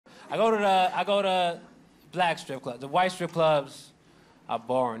I go to black strip clubs. The white strip clubs are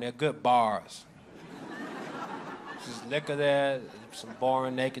boring. They're good bars. There's liquor there, some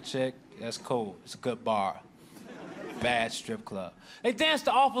boring naked chick. That's cool. It's a good bar. Bad strip club. They dance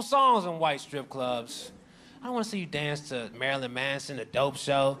to awful songs in white strip clubs. I don't want to see you dance to Marilyn Manson, The Dope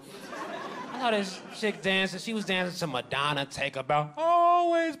Show. I saw this chick dancing. She was dancing to Madonna, Take a Bow.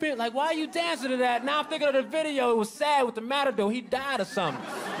 Always been. Like, why are you dancing to that? Now I'm thinking of the video. It was sad with the Matador. He died or something.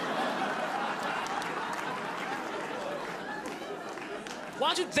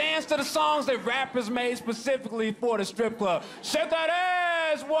 Why don't you dance to the songs that rappers made specifically for the strip club? Shake that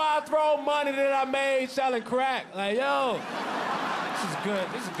ass while I throw money that I made selling crack. Like, yo,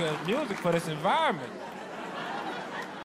 this is good music for this environment.